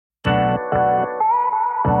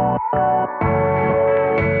It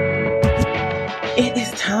is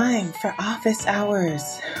time for Office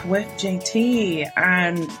Hours with JT.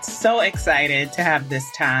 I'm so excited to have this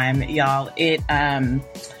time, y'all.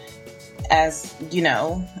 As you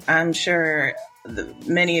know, I'm sure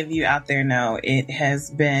many of you out there know, it has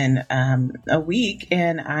been a week,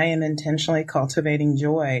 and I am intentionally cultivating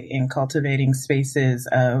joy and cultivating spaces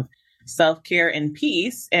of self-care and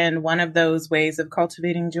peace. And one of those ways of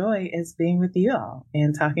cultivating joy is being with you all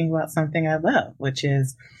and talking about something I love, which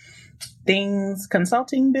is things,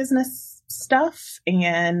 consulting business stuff,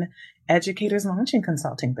 and educators launching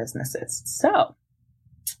consulting businesses. So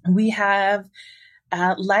we have,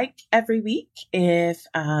 like every week, if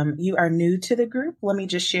you are new to the group, let me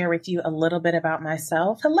just share with you a little bit about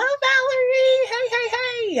myself. Hello, Valerie.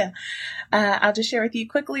 Hey. I'll just share with you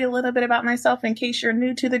quickly a little bit about myself in case you're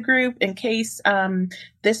new to the group, in case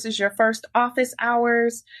this is your first Office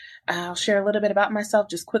Hours. I'll share a little bit about myself,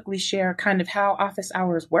 just quickly share kind of how Office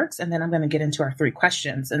Hours works, and then I'm going to get into our 3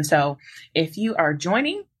 questions. And so if you are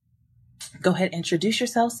joining, go ahead, introduce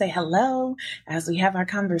yourself, say hello as we have our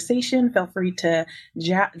conversation. Feel free to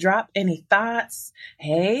drop any thoughts.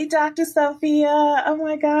 Hey, Dr. Sophia. Oh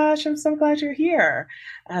my gosh, I'm so glad you're here.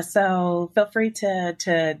 So feel free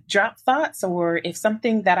to drop thoughts, or if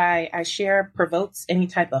something that I share provokes any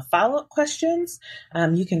type of follow-up questions,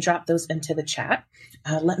 you can drop those into the chat.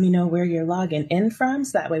 Let me know where you're logging in from,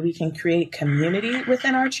 so that way we can create community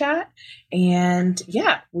within our chat. And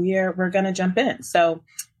yeah, we're going to jump in. So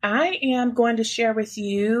I am going to share with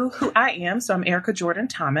you who I am. So I'm Erica Jordan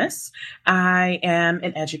Thomas. I am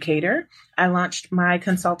an educator. I launched my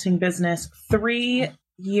consulting business 3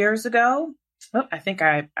 years ago. Oh, I think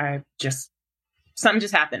something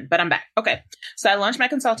just happened, but I'm back. Okay. So I launched my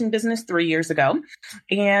consulting business 3 years ago,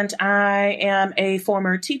 and I am a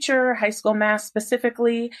former teacher, high school math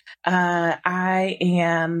specifically. I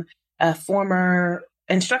am a former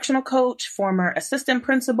instructional coach, former assistant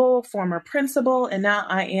principal, former principal, and now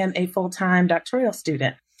I am a full-time doctoral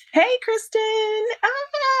student. Hey, Kristen.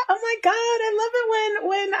 Oh my God. I love it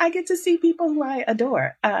when I get to see people who I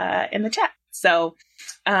adore in the chat. So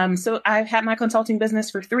I've had my consulting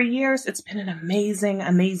business for 3 years. It's been an amazing,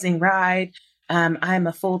 amazing ride. I'm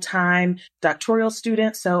a full-time doctoral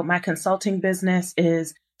student, so my consulting business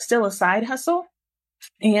is still a side hustle.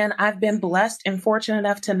 And I've been blessed and fortunate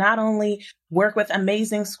enough to not only work with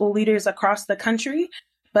amazing school leaders across the country,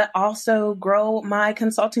 but also grow my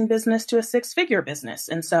consulting business to a 6-figure business.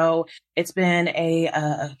 And so it's been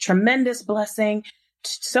a tremendous blessing,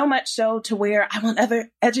 so much so to where I want other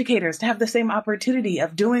educators to have the same opportunity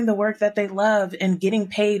of doing the work that they love and getting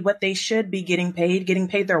paid what they should be getting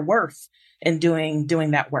paid their worth in doing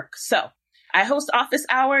that work. So I host Office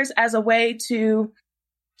Hours as a way to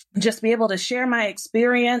just be able to share my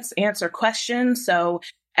experience, answer questions. So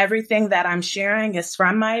everything that I'm sharing is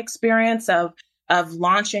from my experience of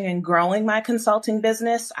launching and growing my consulting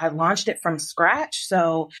business. I launched it from scratch.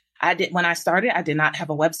 So when I started, I did not have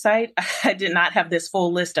a website. I did not have this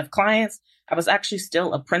full list of clients. I was actually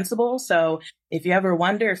still a principal. So if you ever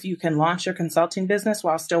wonder if you can launch your consulting business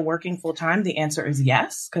while still working full time, the answer is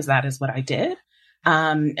yes, because that is what I did.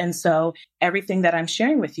 And so everything that I'm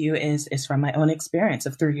sharing with you is from my own experience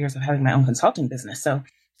of 3 years of having my own consulting business. So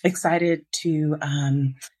excited to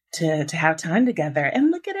have time together,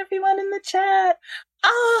 and look at everyone in the chat.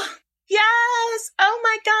 Oh, yes. Oh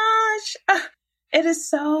my gosh. It is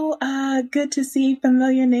so good to see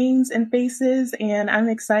familiar names and faces, and I'm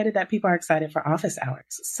excited that people are excited for Office Hours.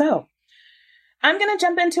 So I'm going to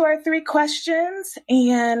jump into our 3 questions,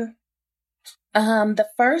 and the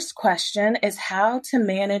first question is how to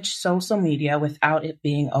manage social media without it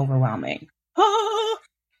being overwhelming. Oh,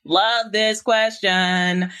 love this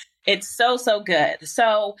question. It's so good.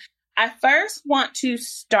 So I first want to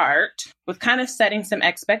start with kind of setting some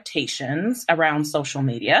expectations around social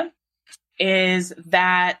media, is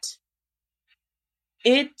that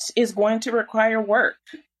it is going to require work.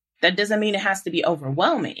 That doesn't mean it has to be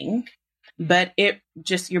overwhelming, but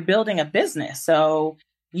you're building a business. So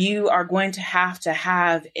you are going to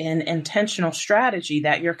have an intentional strategy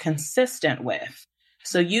that you're consistent with.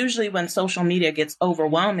 So usually when social media gets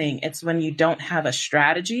overwhelming, it's when you don't have a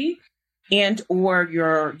strategy and or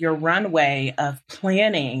your runway of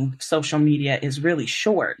planning social media is really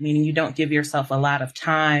short, meaning you don't give yourself a lot of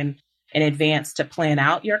time in advance to plan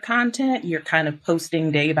out your content. You're kind of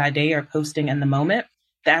posting day by day or posting in the moment.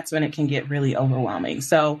 That's when it can get really overwhelming.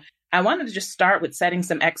 So I wanted to just start with setting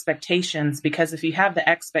some expectations, because if you have the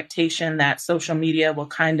expectation that social media will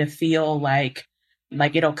kind of feel like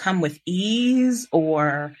it'll come with ease,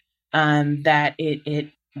 or that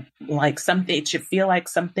it like something, it should feel like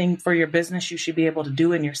something for your business you should be able to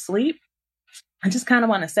do in your sleep. I just kind of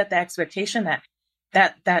want to set the expectation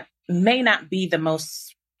that may not be the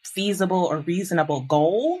most feasible or reasonable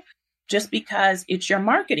goal, just because it's your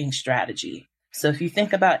marketing strategy. So if you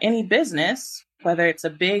think about any business, whether it's a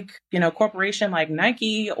big, corporation like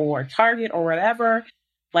Nike or Target or whatever,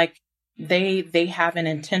 like they have an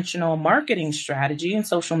intentional marketing strategy, and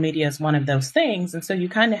social media is one of those things. And so you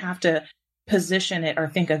kind of have to position it or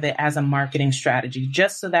think of it as a marketing strategy,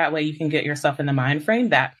 just so that way you can get yourself in the mind frame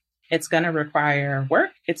that it's going to require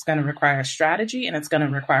work, it's going to require strategy, and it's going to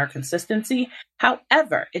require consistency.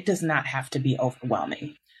 However, it does not have to be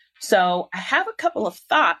overwhelming. So I have a couple of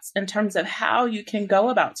thoughts in terms of how you can go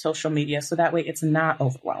about social media so that way it's not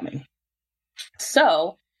overwhelming.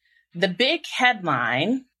 So the big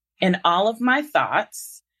headline in all of my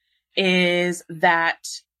thoughts is that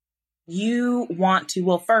you want to,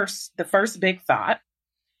 the first big thought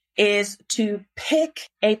is to pick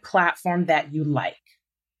a platform that you like.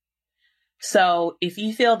 So if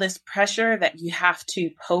you feel this pressure that you have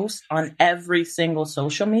to post on every single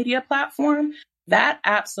social media platform, that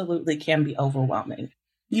absolutely can be overwhelming.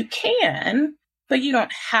 You can, but you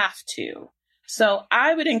don't have to. So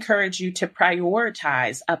I would encourage you to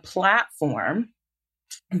prioritize a platform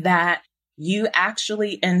that you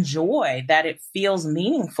actually enjoy, that it feels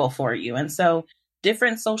meaningful for you. And so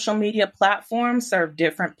different social media platforms serve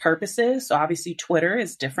different purposes. So obviously Twitter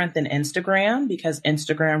is different than Instagram because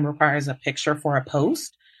Instagram requires a picture for a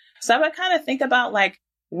post. So I would kind of think about like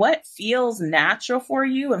what feels natural for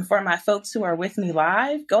you. And for my folks who are with me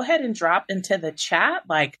live, go ahead and drop into the chat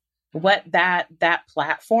like what that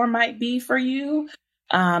platform might be for you,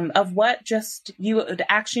 of what just you would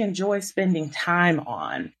actually enjoy spending time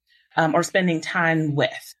on, or spending time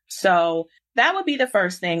with. So that would be the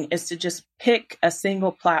first thing, is to just pick a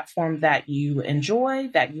single platform that you enjoy,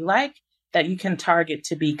 that you like, that you can target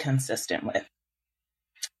to be consistent with.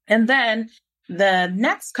 And then the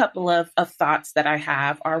next couple of thoughts that I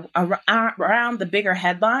have are around the bigger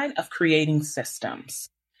headline of creating systems.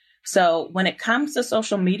 So when it comes to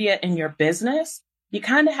social media in your business, you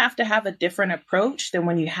kind of have to have a different approach than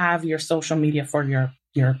when you have your social media for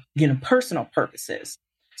your personal purposes.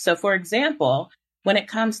 So for example, when it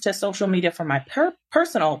comes to social media for my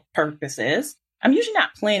personal purposes, I'm usually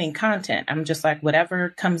not planning content. I'm just like,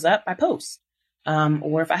 whatever comes up, I post.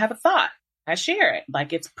 Or if I have a thought, I share it.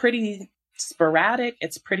 Like it's pretty sporadic.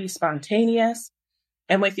 It's pretty spontaneous.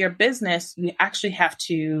 And with your business, you actually have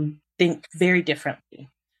to think very differently.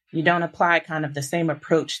 You don't apply kind of the same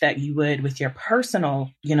approach that you would with your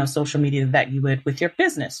personal, social media that you would with your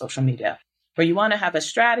business social media, where you want to have a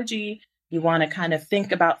strategy. You want to kind of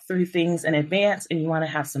think about through things in advance, and you want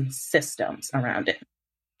to have some systems around it.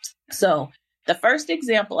 So the first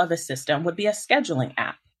example of a system would be a scheduling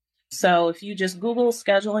app. So if you just Google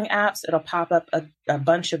scheduling apps, it'll pop up a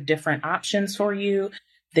bunch of different options for you.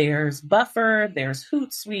 There's Buffer, there's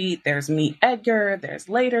Hootsuite, there's Meet Edgar, there's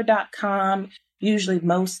Later.com. Usually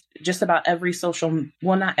just about every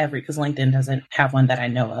not every, because LinkedIn doesn't have one that I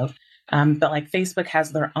know of. But like Facebook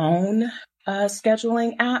has their own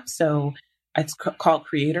scheduling app. So it's called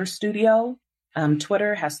Creator Studio.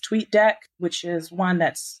 Twitter has TweetDeck, which is one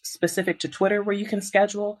that's specific to Twitter where you can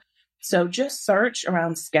schedule. So just search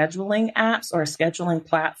around scheduling apps or a scheduling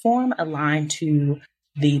platform aligned to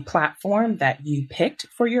the platform that you picked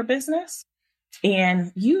for your business,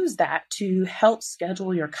 and use that to help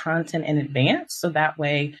schedule your content in advance. So that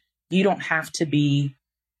way you don't have to be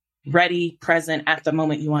ready, present at the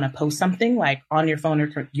moment you want to post something, like on your phone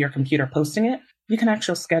or your computer posting it. You can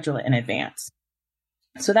actually schedule it in advance.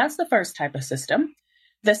 So that's the first type of system.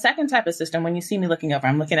 The second type of system, when you see me looking over,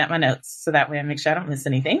 I'm looking at my notes so that way I make sure I don't miss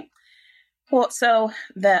anything. Well, so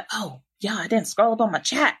I didn't scroll up on my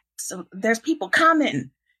chat. So there's people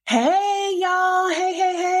commenting. Hey, y'all.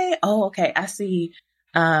 Hey. Oh, okay. I see.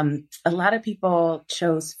 A lot of people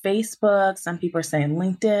chose Facebook. Some people are saying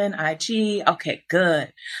LinkedIn, IG. Okay,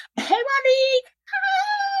 good. Hey, Monique.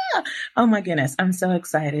 Ah! Oh my goodness. I'm so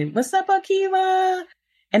excited. What's up, Akiva?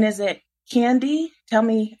 And is it Candy? Tell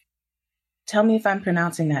me if I'm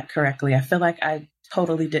pronouncing that correctly. I feel like I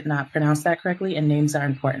totally did not pronounce that correctly, and names are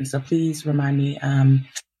important. So please remind me,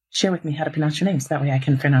 share with me how to pronounce your names. That way I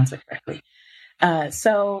can pronounce it correctly.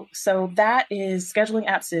 So that is, scheduling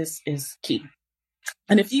apps is key.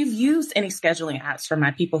 And if you've used any scheduling apps for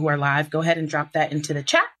my people who are live, go ahead and drop that into the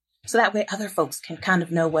chat. So that way other folks can kind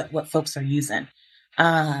of know what folks are using.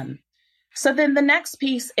 So then the next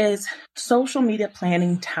piece is social media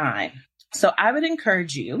planning time. So I would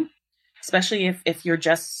encourage you, especially if you're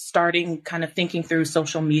just starting kind of thinking through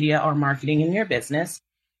social media or marketing in your business,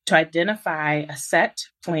 to identify a set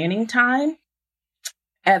planning time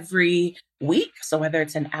every week. So whether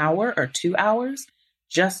it's an hour or 2 hours,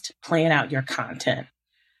 just plan out your content.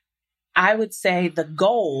 I would say the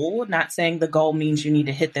goal, not saying the goal means you need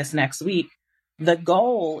to hit this next week. The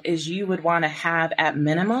goal is you would want to have at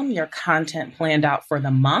minimum your content planned out for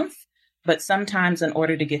the month. But sometimes in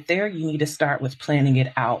order to get there, you need to start with planning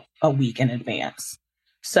it out a week in advance.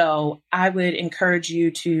 So I would encourage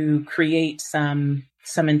you to create some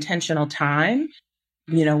intentional time,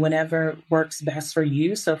 whenever works best for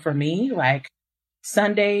you. So for me, like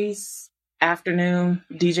Sundays afternoon,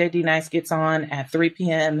 DJ D Nice gets on at 3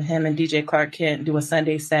 p.m. Him and DJ Clark Kent do a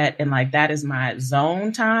Sunday set. And like, that is my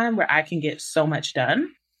zone time where I can get so much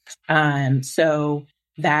done. So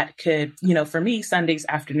that could, for me, Sundays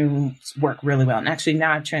afternoons work really well. And actually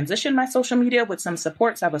now I've transitioned my social media with some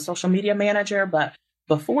supports. I have a social media manager, but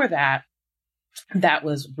before that, that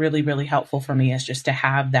was really, really helpful for me, is just to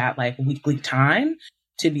have that like weekly time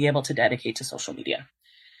to be able to dedicate to social media.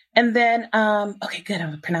 And then, okay, good.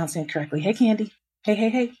 I'm pronouncing it correctly. Hey, Candy.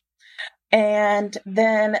 Hey. And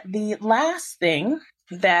then the last thing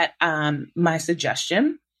that, my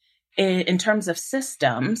suggestion in terms of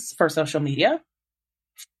systems for social media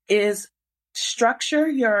is structure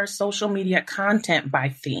your social media content by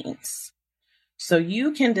themes. So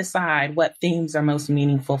you can decide what themes are most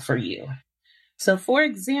meaningful for you. So for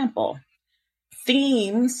example,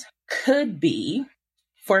 themes could be,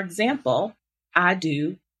 for example, I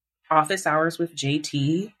do office hours with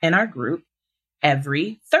JT in our group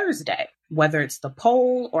every Thursday, whether it's the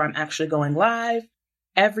poll or I'm actually going live.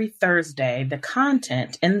 Every Thursday, the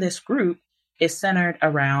content in this group is centered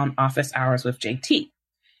around office hours with JT.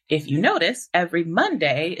 If you notice, every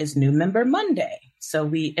Monday is New Member Monday. So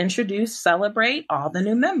we introduce, celebrate all the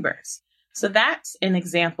new members. So that's an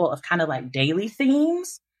example of kind of like daily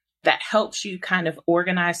themes that helps you kind of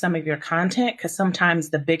organize some of your content, because sometimes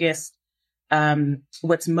the biggest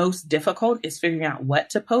what's most difficult is figuring out what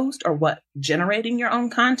to post or what generating your own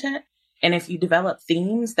content. And if you develop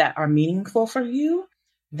themes that are meaningful for you,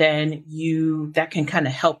 then that can kind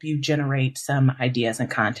of help you generate some ideas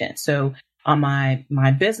and content. So on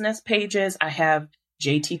my business pages, I have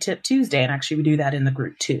JT Tip Tuesday, and actually we do that in the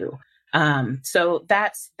group too. So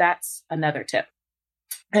that's another tip.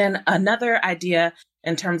 And another idea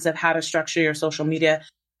in terms of how to structure your social media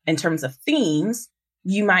in terms of themes,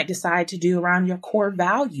 you might decide to do around your core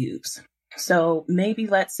values. So maybe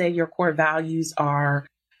let's say your core values are,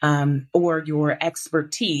 or your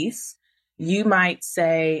expertise. You might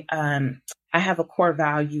say, I have a core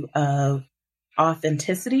value of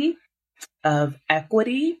authenticity, of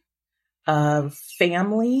equity, of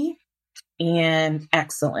family, and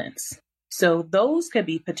excellence. So those could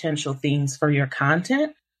be potential themes for your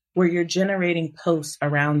content where you're generating posts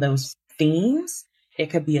around those themes. It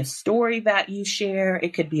could be a story that you share.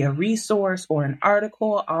 It could be a resource or an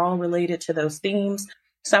article, all related to those themes.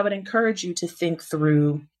 So I would encourage you to think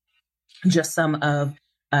through just some of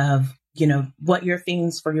what your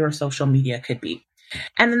themes for your social media could be.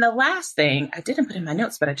 And then the last thing I didn't put in my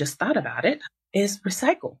notes, but I just thought about it, is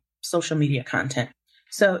recycle social media content.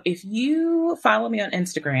 So if you follow me on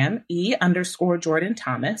Instagram, _Jordan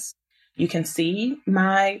Thomas, you can see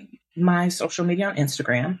my social media on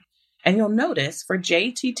Instagram. And you'll notice for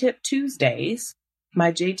JT Tip Tuesdays,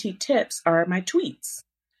 my JT tips are my tweets.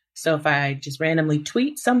 So if I just randomly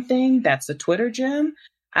tweet something that's a Twitter gem,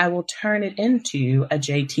 I will turn it into a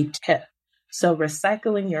JT tip. So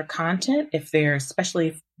recycling your content,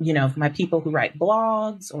 especially my people who write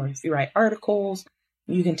blogs or if you write articles,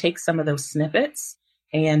 you can take some of those snippets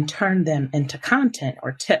and turn them into content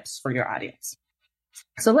or tips for your audience.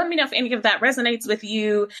 So let me know if any of that resonates with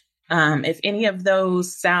you. If any of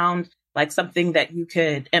those sound like something that you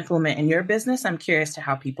could implement in your business, I'm curious to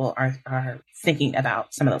how people are thinking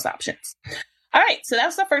about some of those options. All right, so that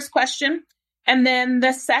was the first question. And then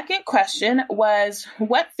the second question was,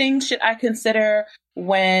 what things should I consider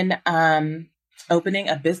when opening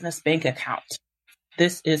a business bank account?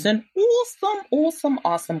 This is an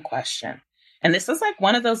awesome question. And this is like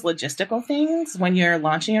one of those logistical things when you're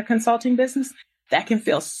launching a consulting business that can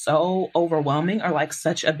feel so overwhelming or like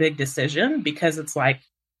such a big decision, because it's like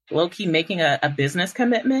low-key making a business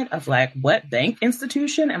commitment of like, what bank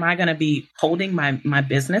institution am I going to be holding my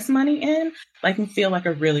business money in? Like, can feel like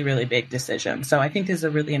a really, really big decision. So I think this is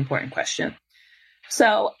a really important question.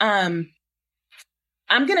 So I'm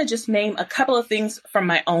going to just name a couple of things from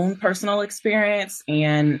my own personal experience.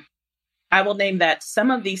 And I will name that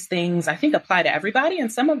some of these things I think apply to everybody.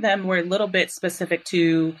 And some of them were a little bit specific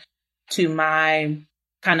to my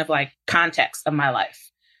kind of like context of my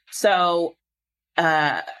life. So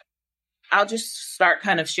I'll just start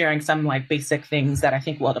kind of sharing some like basic things that I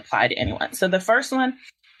think will apply to anyone. So the first one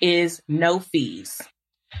is no fees.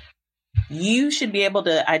 You should be able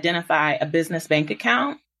to identify a business bank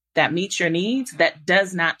account that meets your needs that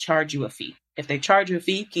does not charge you a fee. If they charge you a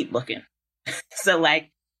fee, keep looking. So like,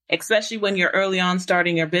 especially when you're early on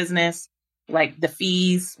starting your business, like the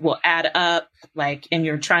fees will add up, like, and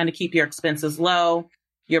you're trying to keep your expenses low.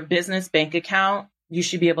 Your business bank account, you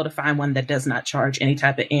should be able to find one that does not charge any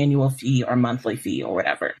type of annual fee or monthly fee or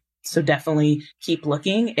whatever. So definitely keep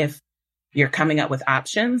looking if you're coming up with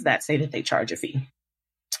options that say that they charge a fee.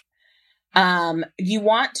 You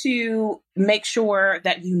want to make sure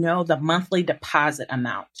that you know the monthly deposit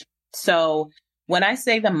amount. So when I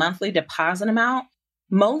say the monthly deposit amount,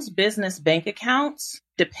 most business bank accounts,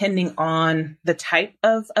 depending on the type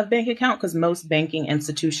of bank account, because most banking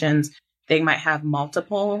institutions, they might have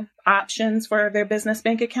multiple options for their business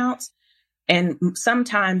bank accounts. And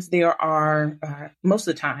sometimes there are, most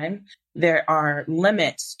of the time, there are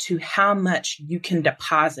limits to how much you can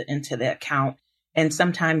deposit into the account. And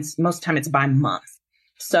sometimes, most of the time, it's by month.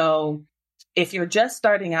 So if you're just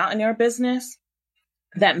starting out in your business,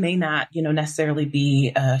 that may not, necessarily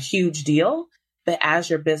be a huge deal. But as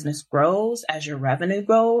your business grows, as your revenue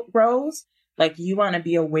grows, like you want to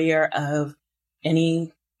be aware of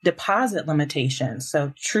any deposit limitations.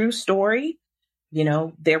 So true story,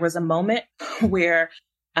 there was a moment where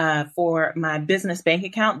for my business bank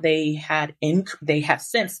account, they have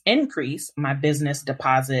since increased my business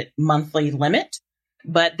deposit monthly limit.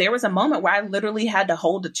 But there was a moment where I literally had to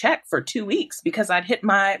hold a check for 2 weeks because I'd hit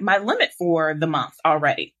my limit for the month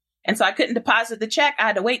already. And so I couldn't deposit the check. I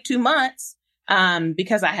had to wait 2 months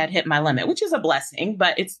because I had hit my limit, which is a blessing.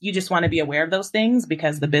 But you just want to be aware of those things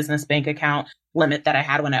because the business bank account limit that I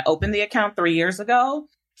had when I opened the account 3 years ago,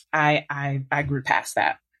 I grew past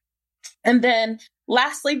that. And then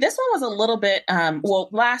lastly, this one was a little bit,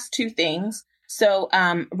 last two things. So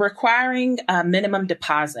requiring a minimum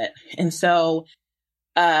deposit. And so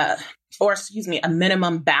a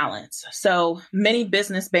minimum balance. So many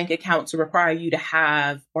business bank accounts require you to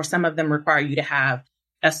have, or some of them require you to have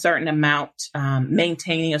a certain amount,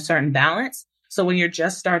 maintaining a certain balance. So when you're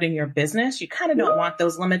just starting your business, you kind of don't want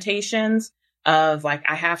those limitations of like,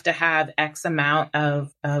 I have to have X amount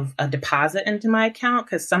of a deposit into my account.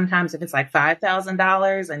 Cause sometimes if it's like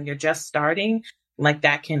 $5,000 and you're just starting, like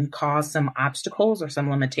that can cause some obstacles or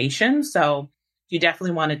some limitations. So you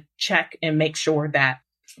definitely want to check and make sure that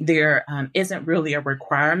there isn't really a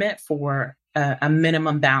requirement for a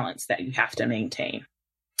minimum balance that you have to maintain.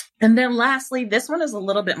 And then lastly, this one is a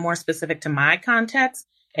little bit more specific to my context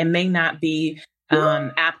and may not be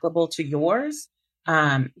applicable to yours.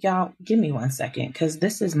 Y'all, give me 1 second because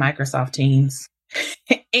this is Microsoft Teams.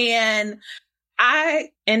 And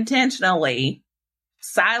I intentionally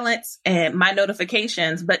silence my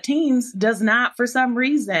notifications, but Teams does not, for some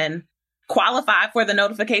reason, qualify for the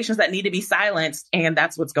notifications that need to be silenced. And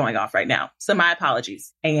that's what's going off right now. So my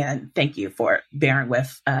apologies. And thank you for bearing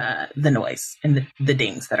with the noise and the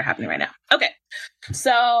dings that are happening right now. Okay.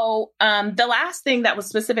 So the last thing that was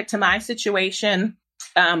specific to my situation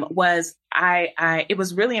was it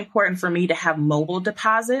was really important for me to have mobile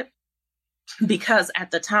deposit because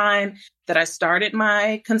at the time that I started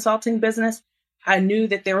my consulting business, I knew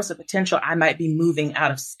that there was a potential I might be moving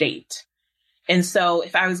out of state. And so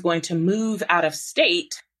if I was going to move out of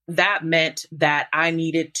state, that meant that I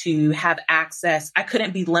needed to have access. I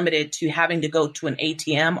couldn't be limited to having to go to an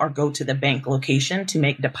ATM or go to the bank location to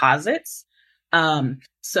make deposits.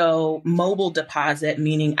 So mobile deposit,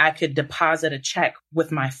 meaning I could deposit a check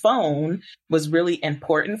with my phone, was really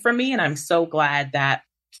important for me. And I'm so glad that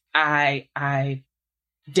I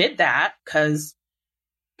did that because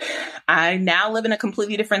I now live in a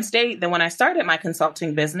completely different state than when I started my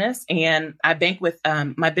consulting business. And I bank with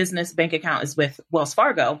my business bank account is with Wells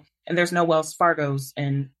Fargo, and there's no Wells Fargos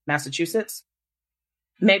in Massachusetts.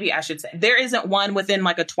 Maybe I should say there isn't one within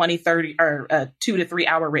like a 20, 30 or a 2 to 3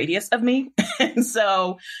 hour radius of me. And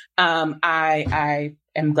so I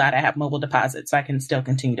am glad I have mobile deposit so I can still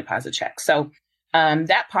continue to deposit checks. So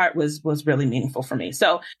that part was really meaningful for me.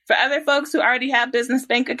 So for other folks who already have business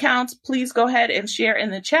bank accounts, please go ahead and share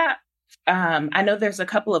in the chat. I know there's a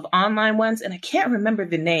couple of online ones and I can't remember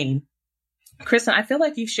the name. Kristen, I feel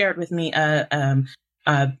like you shared with me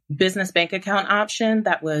a business bank account option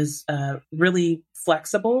that was really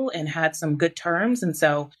flexible and had some good terms. And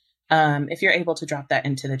so if you're able to drop that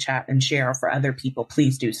into the chat and share for other people,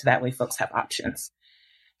 please do. So that way folks have options.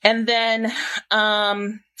 And then,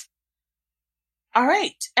 all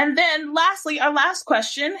right. And then lastly, our last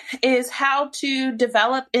question is how to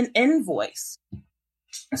develop an invoice.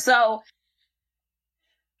 So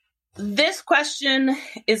This question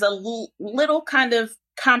is a little kind of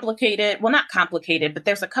complicated. Well, not complicated, but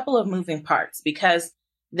there's a couple of moving parts because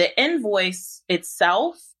the invoice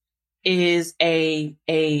itself is a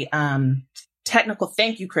technical.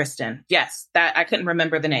 Thank you, Kristen. Yes, that I couldn't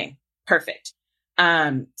remember the name. Perfect.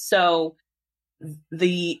 So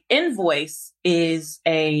the invoice is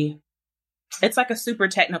it's like a super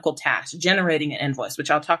technical task, generating an invoice, which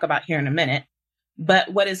I'll talk about here in a minute.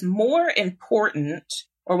 But what is more important,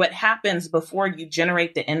 or what happens before you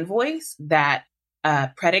generate the invoice that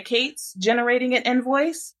predicates generating an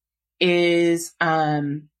invoice, is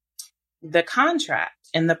the contract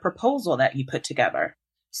and the proposal that you put together.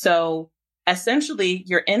 So essentially,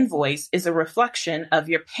 your invoice is a reflection of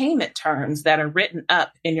your payment terms that are written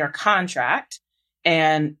up in your contract.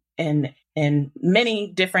 And in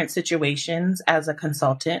many different situations, as a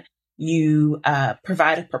consultant, you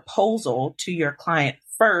provide a proposal to your client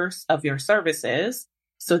first of your services.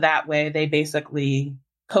 So that way they basically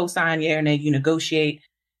co-sign, yeah, and then you negotiate.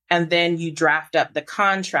 And then you draft up the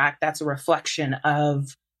contract that's a reflection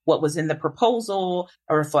of what was in the proposal,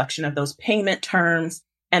 a reflection of those payment terms.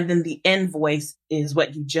 And then the invoice is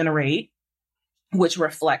what you generate, which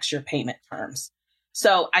reflects your payment terms.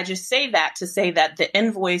 So I just say that to say that the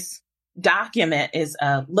invoice document is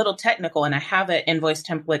a little technical, and I have an invoice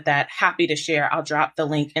template that happy to share. I'll drop the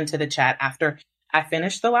link into the chat after I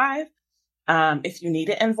finish the live. If you need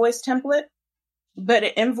an invoice template, but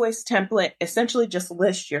an invoice template essentially just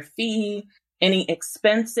lists your fee, any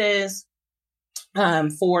expenses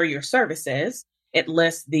for your services. It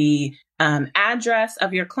lists the address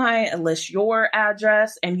of your client, it lists your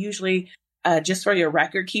address, and usually just for your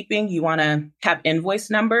record keeping, you want to have invoice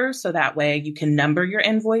numbers so that way you can number your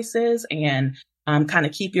invoices and kind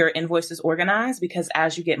of keep your invoices organized, because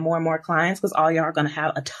as you get more and more clients, because all y'all are going to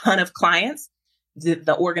have a ton of clients,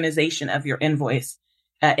 the organization of your invoice,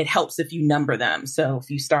 it helps if you number them. So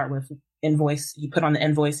if you start with invoice, you put on the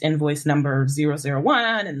invoice number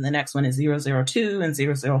 001, and the next one is 002 and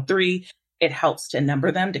 003. It helps to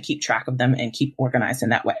number them, to keep track of them and keep organized in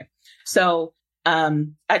that way. So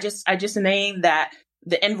I just named that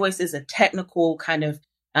the invoice is a technical kind of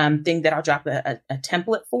thing that I'll drop a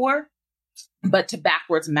template for, but to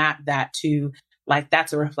backwards map that to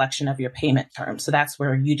that's a reflection of your payment terms. So that's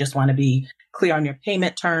where you just want to be clear on your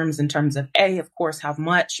payment terms in terms of of course, how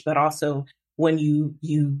much, but also when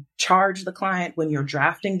you charge the client, when you're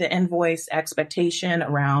drafting the invoice, expectation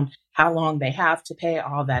around how long they have to pay,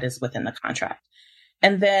 all that is within the contract.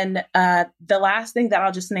 And then the last thing that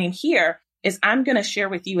I'll just name here is I'm going to share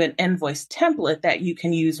with you an invoice template that you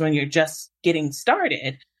can use when you're just getting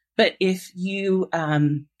started. But if you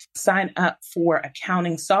sign up for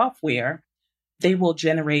accounting software, they will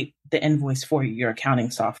generate the invoice for you, your accounting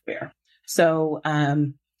software. So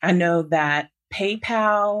I know that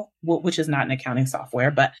PayPal, which is not an accounting software,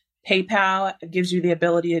 but PayPal gives you the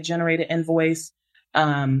ability to generate an invoice.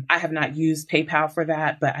 I have not used PayPal for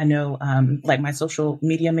that, but I know my social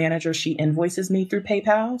media manager, she invoices me through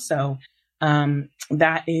PayPal. So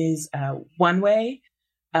that is one way.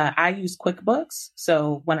 I use QuickBooks.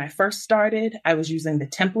 So when I first started, I was using the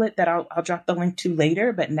template that I'll drop the link to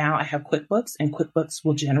later, but now I have QuickBooks, and QuickBooks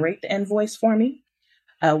will generate the invoice for me.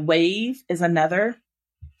 Wave is another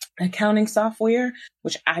accounting software,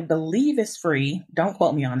 which I believe is free. Don't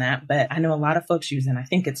quote me on that, but I know a lot of folks use it, and I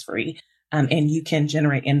think it's free. And you can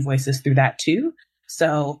generate invoices through that too.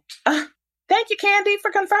 So thank you, Candy,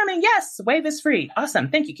 for confirming. Yes, Wave is free. Awesome.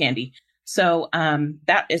 Thank you, Candy. So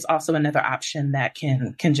that is also another option that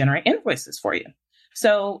can generate invoices for you.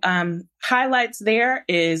 So highlights there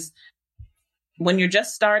is when you're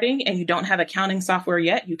just starting and you don't have accounting software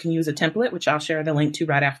yet, you can use a template, which I'll share the link to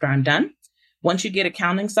right after I'm done. Once you get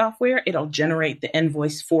accounting software, it'll generate the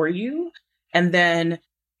invoice for you. And then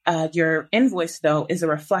your invoice, though, is a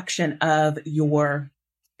reflection of your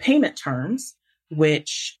payment terms,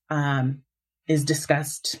 which is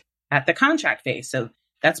discussed at the contract phase. So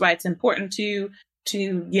that's why it's important to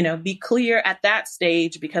be clear at that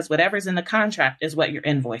stage, because whatever's in the contract is what you're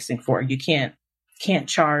invoicing for. You can't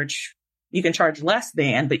charge. You can charge less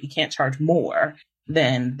than, but you can't charge more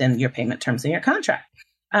than your payment terms in your contract.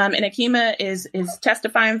 And Akima is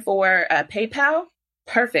testifying for PayPal.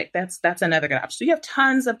 Perfect. That's another good option. So you have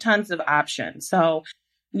tons of options. So,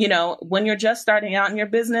 when you're just starting out in your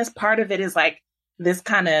business, part of it is like this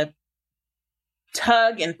kind of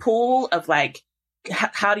tug and pull of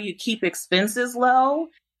how do you keep expenses low?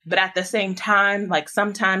 But at the same time,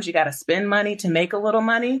 sometimes you got to spend money to make a little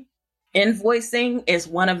money. Invoicing is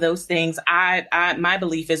one of those things. My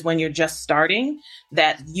belief is when you're just starting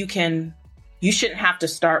that you can you shouldn't have to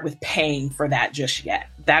start with paying for that just yet.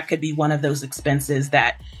 That could be one of those expenses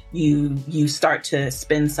that you start to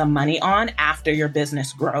spend some money on after your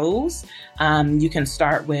business grows. You can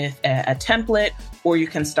start with a template, or you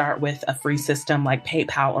can start with a free system like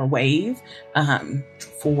PayPal or Wave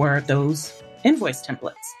for those invoice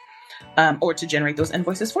templates, or to generate those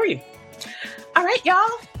invoices for you. All right,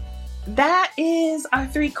 y'all. That is our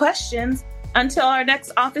 3 questions. Until our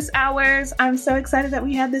next office hours, I'm so excited that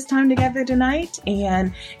we had this time together tonight.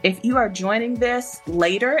 And if you are joining this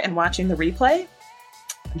later and watching the replay,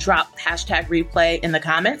 drop #replay in the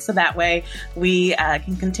comments so that way we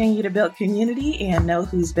can continue to build community and know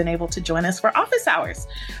who's been able to join us for office hours.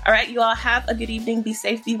 All right, you all have a good evening. Be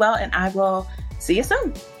safe, be well, and I will see you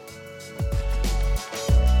soon.